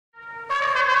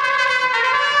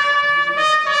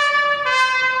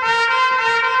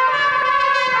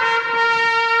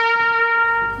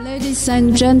Ladies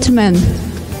and gentlemen,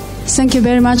 thank you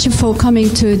very much for coming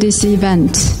to this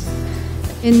event.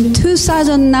 In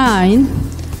 2009,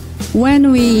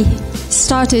 when we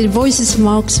started Voices from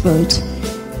Oxford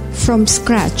from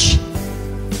scratch,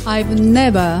 I've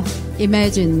never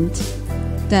imagined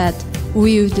that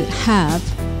we would have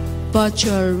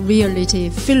virtual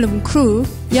reality film crew,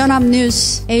 Yonhap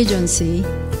News Agency,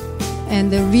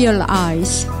 and the Real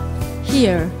Eyes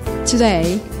here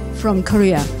today from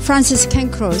Korea. Francis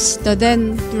Cancross, the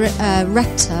then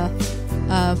rector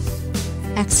of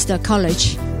Exeter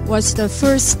College, was the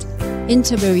first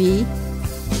interviewee,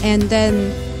 and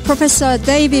then Professor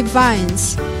David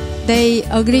Vines, they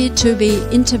agreed to be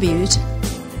interviewed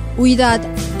without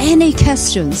any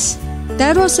questions.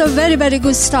 That was a very, very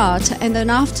good start, and then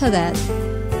after that,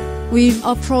 we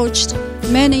approached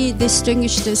many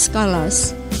distinguished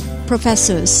scholars,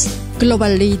 professors, global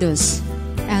leaders,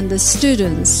 and the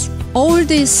students. All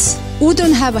this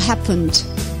wouldn't have happened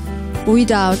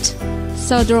without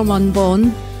Sir Drummond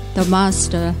Bone, the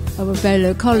master of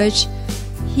Balliol College.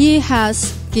 He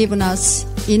has given us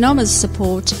enormous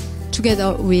support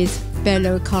together with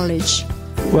Balliol College.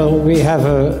 Well, we have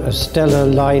a stellar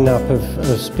lineup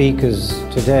of speakers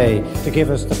today. To give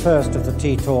us the first of the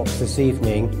tea talks this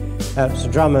evening, Sir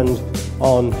Drummond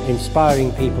on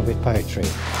inspiring people with poetry.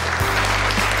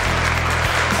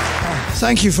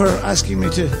 Thank you for asking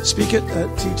me to speak at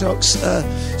Tea Talks,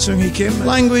 Sung Hee Kim.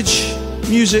 Language,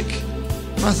 music,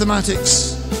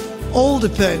 mathematics, all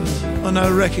depend on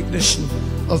our recognition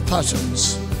of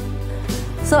patterns.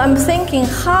 So I'm thinking,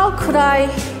 how could I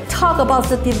talk about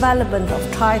the development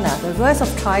of China, the rise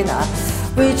of China,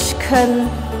 which can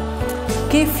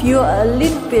give you a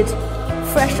little bit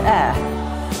fresh air.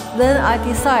 Then I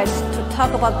decided to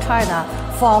talk about China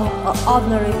from an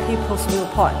ordinary people's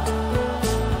viewpoint.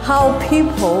 How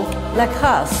people like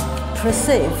us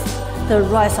perceive the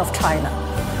rise of China.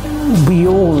 We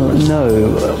all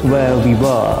know where we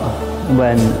were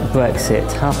when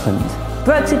Brexit happened.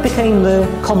 Brexit became the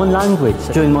common language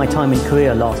during my time in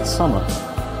Korea last summer.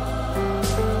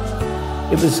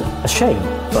 It was a shame,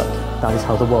 but that is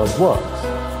how the world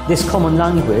works. This common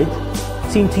language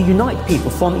seemed to unite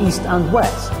people from East and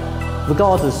West.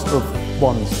 Regardless of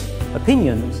one's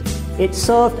opinions, it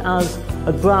served as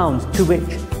a ground to which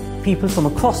people from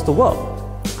across the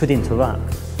world could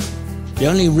interact. The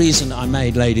only reason I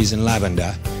made Ladies in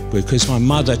Lavender was because my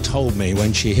mother told me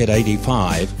when she hit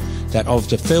 85 that of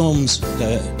the films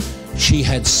that she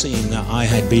had seen that I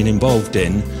had been involved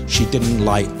in, she didn't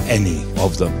like any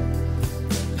of them.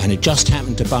 And it just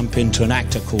happened to bump into an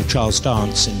actor called Charles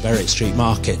Dance in Berwick Street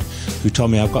Market, who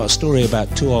told me I've got a story about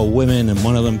two old women and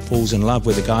one of them falls in love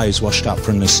with a guy who's washed up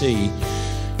from the sea,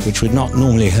 which would not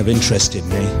normally have interested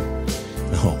me.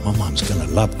 And I thought, my mum's going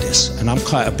to love this. And I'm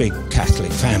quite a big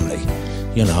Catholic family.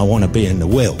 You know, I want to be in the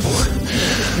will.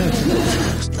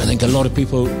 I think a lot of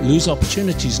people lose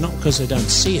opportunities not because they don't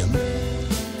see them,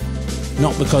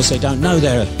 not because they don't know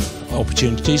their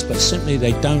opportunities, but simply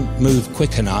they don't move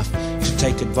quick enough to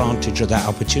take advantage of that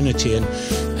opportunity,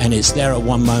 and it's there at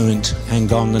one moment and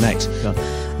gone the next.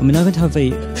 I'm now going to have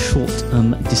a short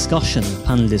panel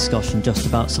discussion, just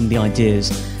about some of the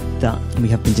ideas that we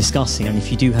have been discussing, and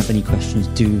if you do have any questions,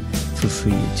 do feel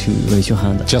free to raise your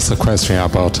hand. Just a question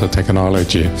about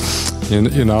technology.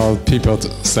 You know, people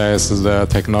say the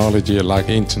technology like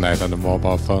internet and the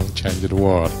mobile phone changed the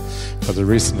world, but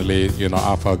recently, you know,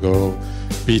 AlphaGo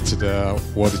beat the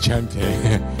world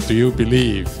champion. Do you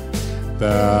believe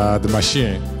the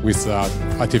machine with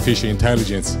artificial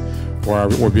intelligence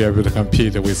will be able to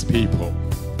compete with people?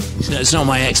 It's not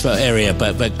my expert area,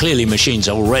 but clearly machines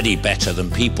are already better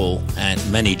than people at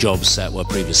many jobs that were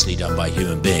previously done by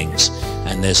human beings,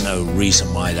 and there's no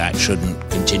reason why that shouldn't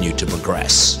continue to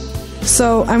progress.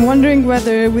 So I'm wondering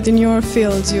whether within your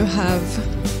field you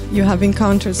have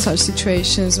encountered such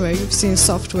situations where you've seen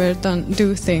software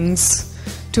do things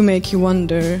to make you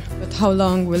wonder, but how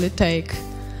long will it take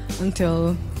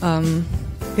until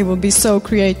it will be so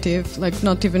creative, like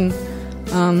not even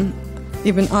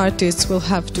artists will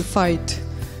have to fight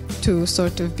to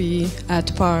sort of be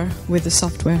at par with the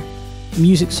software.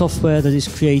 Music software that is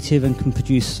creative and can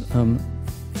produce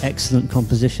excellent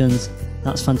compositions,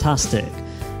 that's fantastic.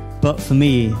 But for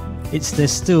me,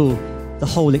 there's still the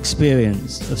whole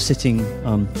experience of sitting,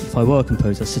 if I were a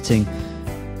composer, sitting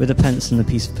with a pencil and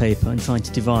a piece of paper and trying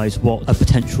to devise what a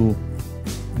potential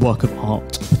work of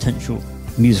art, a potential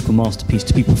musical masterpiece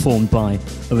to be performed by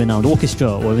a renowned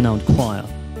orchestra or a renowned choir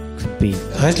could be.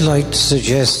 I'd like to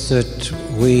suggest that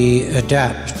we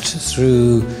adapt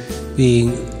through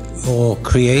being more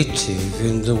creative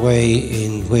in the way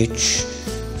in which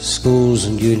schools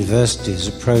and universities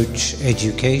approach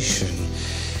education.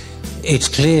 It's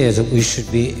clear that we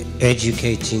should be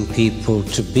educating people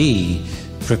to be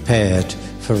prepared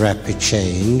for rapid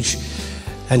change.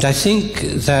 And I think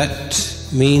that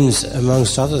means,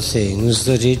 amongst other things,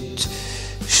 that it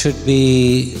should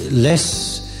be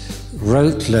less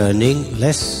rote learning,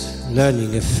 less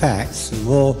learning of facts, and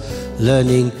more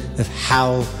learning of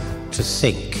how to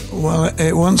think. Well,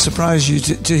 it won't surprise you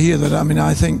to hear that. I mean,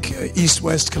 I think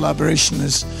East-West collaboration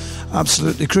is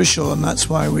absolutely crucial, and that's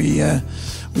why we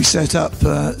set up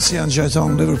Sian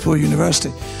Jiatong Liverpool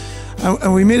University.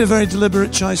 And we made a very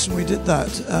deliberate choice when we did that.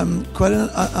 Quite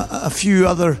a few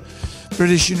other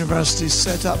British universities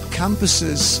set up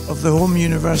campuses of the home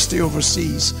university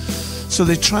overseas. So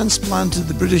they transplanted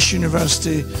the British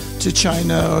university to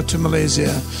China or to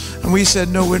Malaysia. And we said,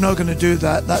 no, we're not going to do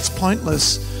that. That's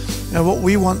pointless. Now, what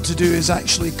we want to do is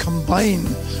actually combine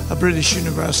a British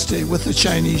university with a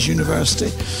Chinese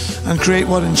university and create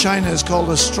what in China is called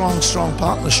a strong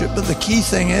partnership. But the key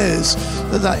thing is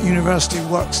that university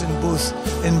works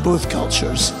in both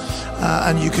cultures.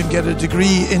 And you can get a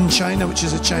degree in China, which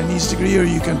is a Chinese degree, or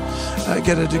you can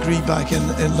get a degree back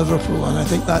in Liverpool. And I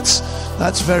think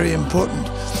that's very important.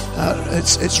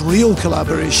 It's real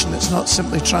collaboration. It's not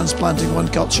simply transplanting one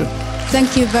culture.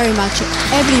 Thank you very much,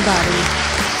 everybody.